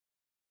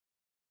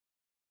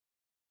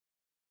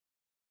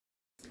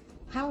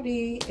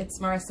Howdy, it's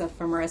Marissa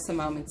from Marisa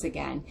Moments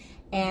again,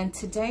 and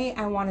today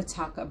I want to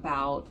talk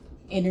about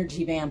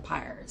energy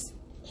vampires.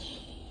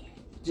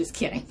 Just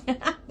kidding.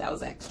 That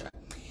was extra.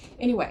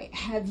 Anyway,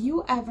 have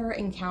you ever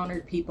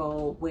encountered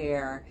people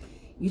where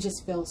you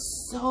just feel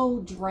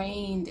so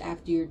drained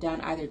after you're done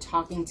either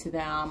talking to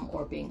them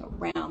or being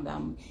around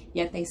them,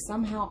 yet they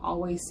somehow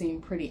always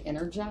seem pretty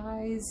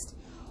energized,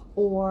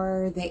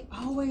 or they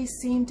always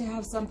seem to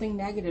have something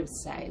negative to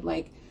say?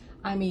 Like,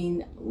 I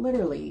mean,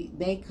 literally,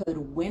 they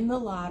could win the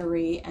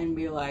lottery and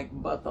be like,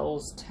 but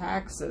those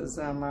taxes,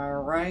 am I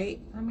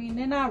right? I mean,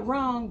 they're not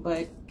wrong,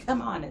 but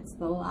come on, it's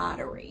the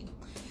lottery.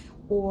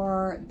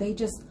 Or they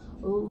just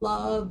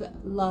love,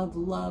 love,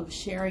 love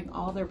sharing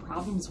all their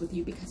problems with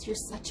you because you're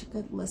such a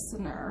good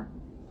listener.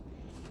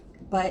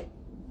 But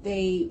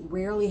they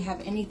rarely have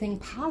anything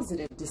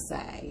positive to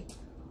say.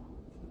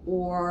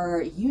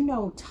 Or you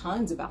know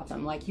tons about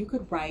them. Like, you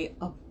could write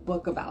a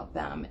book about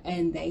them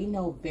and they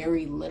know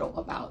very little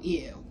about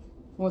you.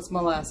 What's my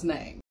last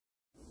name?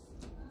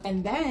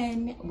 And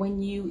then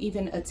when you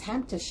even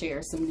attempt to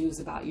share some news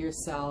about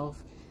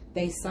yourself,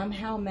 they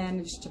somehow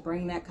manage to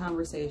bring that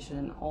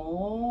conversation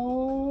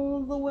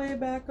all the way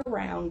back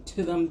around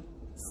to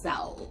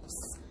themselves.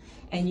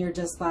 And you're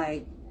just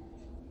like,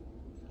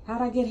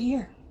 how'd I get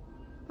here?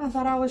 I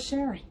thought I was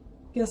sharing.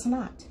 Guess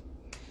not.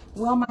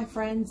 Well, my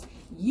friends,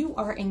 you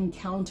are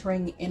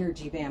encountering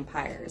energy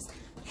vampires.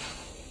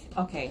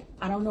 Okay,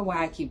 I don't know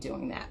why I keep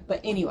doing that,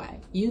 but anyway,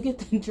 you get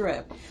the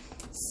drift.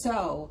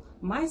 So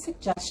my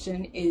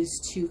suggestion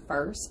is to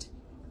first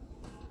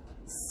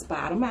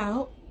spot them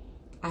out,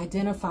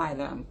 identify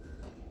them.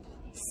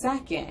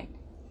 Second,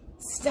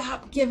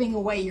 stop giving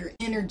away your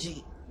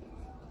energy.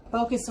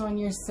 Focus on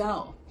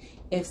yourself.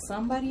 If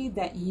somebody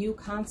that you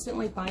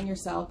constantly find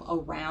yourself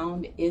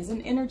around is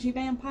an energy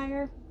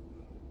vampire,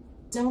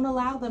 don't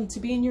allow them to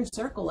be in your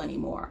circle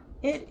anymore.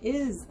 It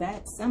is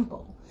that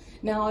simple.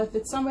 Now, if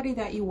it's somebody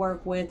that you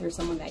work with or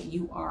someone that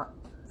you are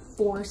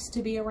forced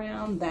to be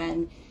around,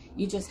 then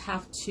you just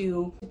have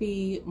to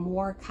be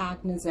more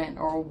cognizant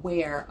or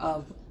aware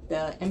of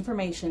the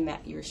information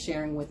that you're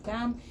sharing with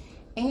them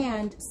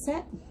and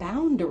set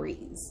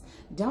boundaries.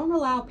 Don't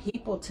allow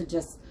people to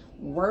just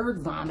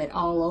word vomit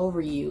all over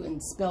you and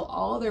spill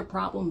all their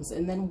problems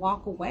and then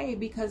walk away,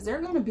 because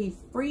they're going to be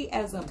free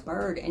as a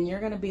bird and you're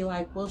going to be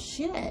like, well,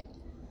 shit.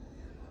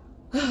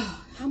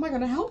 How am I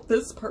going to help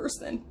this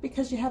person?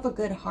 Because you have a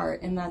good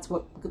heart, and that's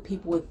what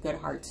people with good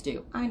hearts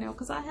do. I know,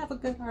 because I have a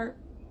good heart.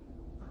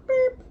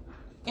 Beep.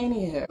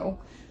 Anywho,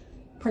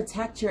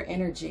 protect your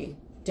energy.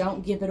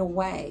 Don't give it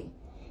away.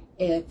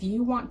 If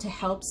you want to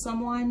help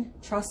someone,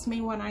 trust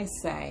me when I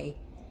say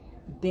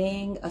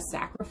being a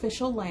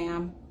sacrificial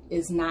lamb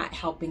is not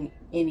helping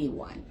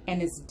anyone,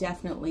 and it's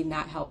definitely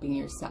not helping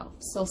yourself.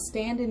 So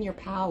stand in your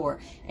power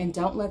and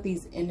don't let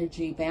these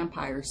energy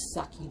vampires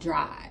suck you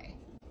dry.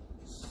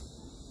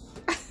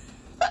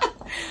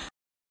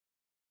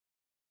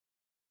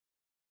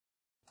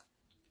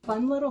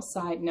 Fun little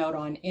side note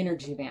on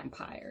energy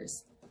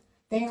vampires.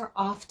 They are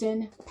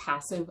often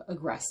passive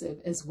aggressive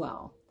as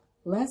well.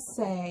 Let's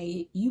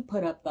say you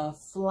put up the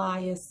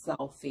flyest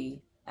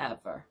selfie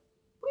ever.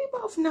 We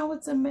both know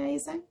it's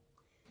amazing.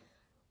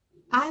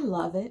 I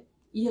love it.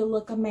 You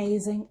look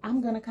amazing.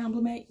 I'm going to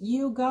compliment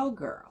you. Go,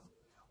 girl.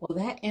 Well,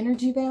 that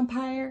energy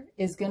vampire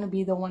is going to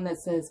be the one that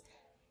says,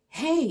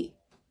 hey,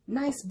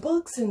 nice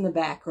books in the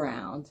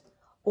background.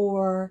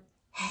 Or,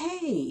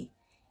 hey,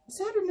 is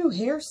that a new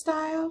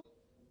hairstyle?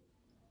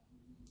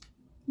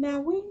 Now,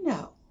 we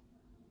know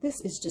this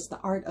is just the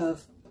art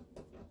of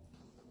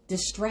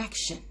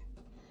distraction,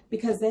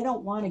 because they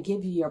don't want to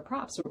give you your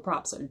props where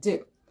props are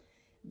due.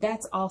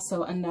 That's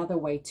also another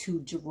way to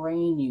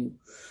drain you.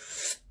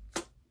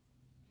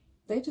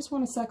 They just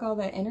want to suck all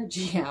that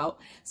energy out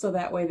so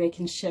that way they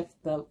can shift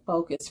the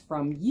focus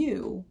from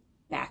you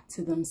back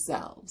to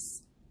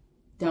themselves.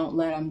 Don't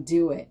let them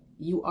do it.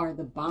 You are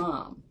the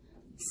bomb.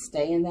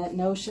 Stay in that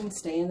notion,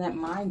 stay in that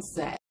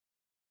mindset.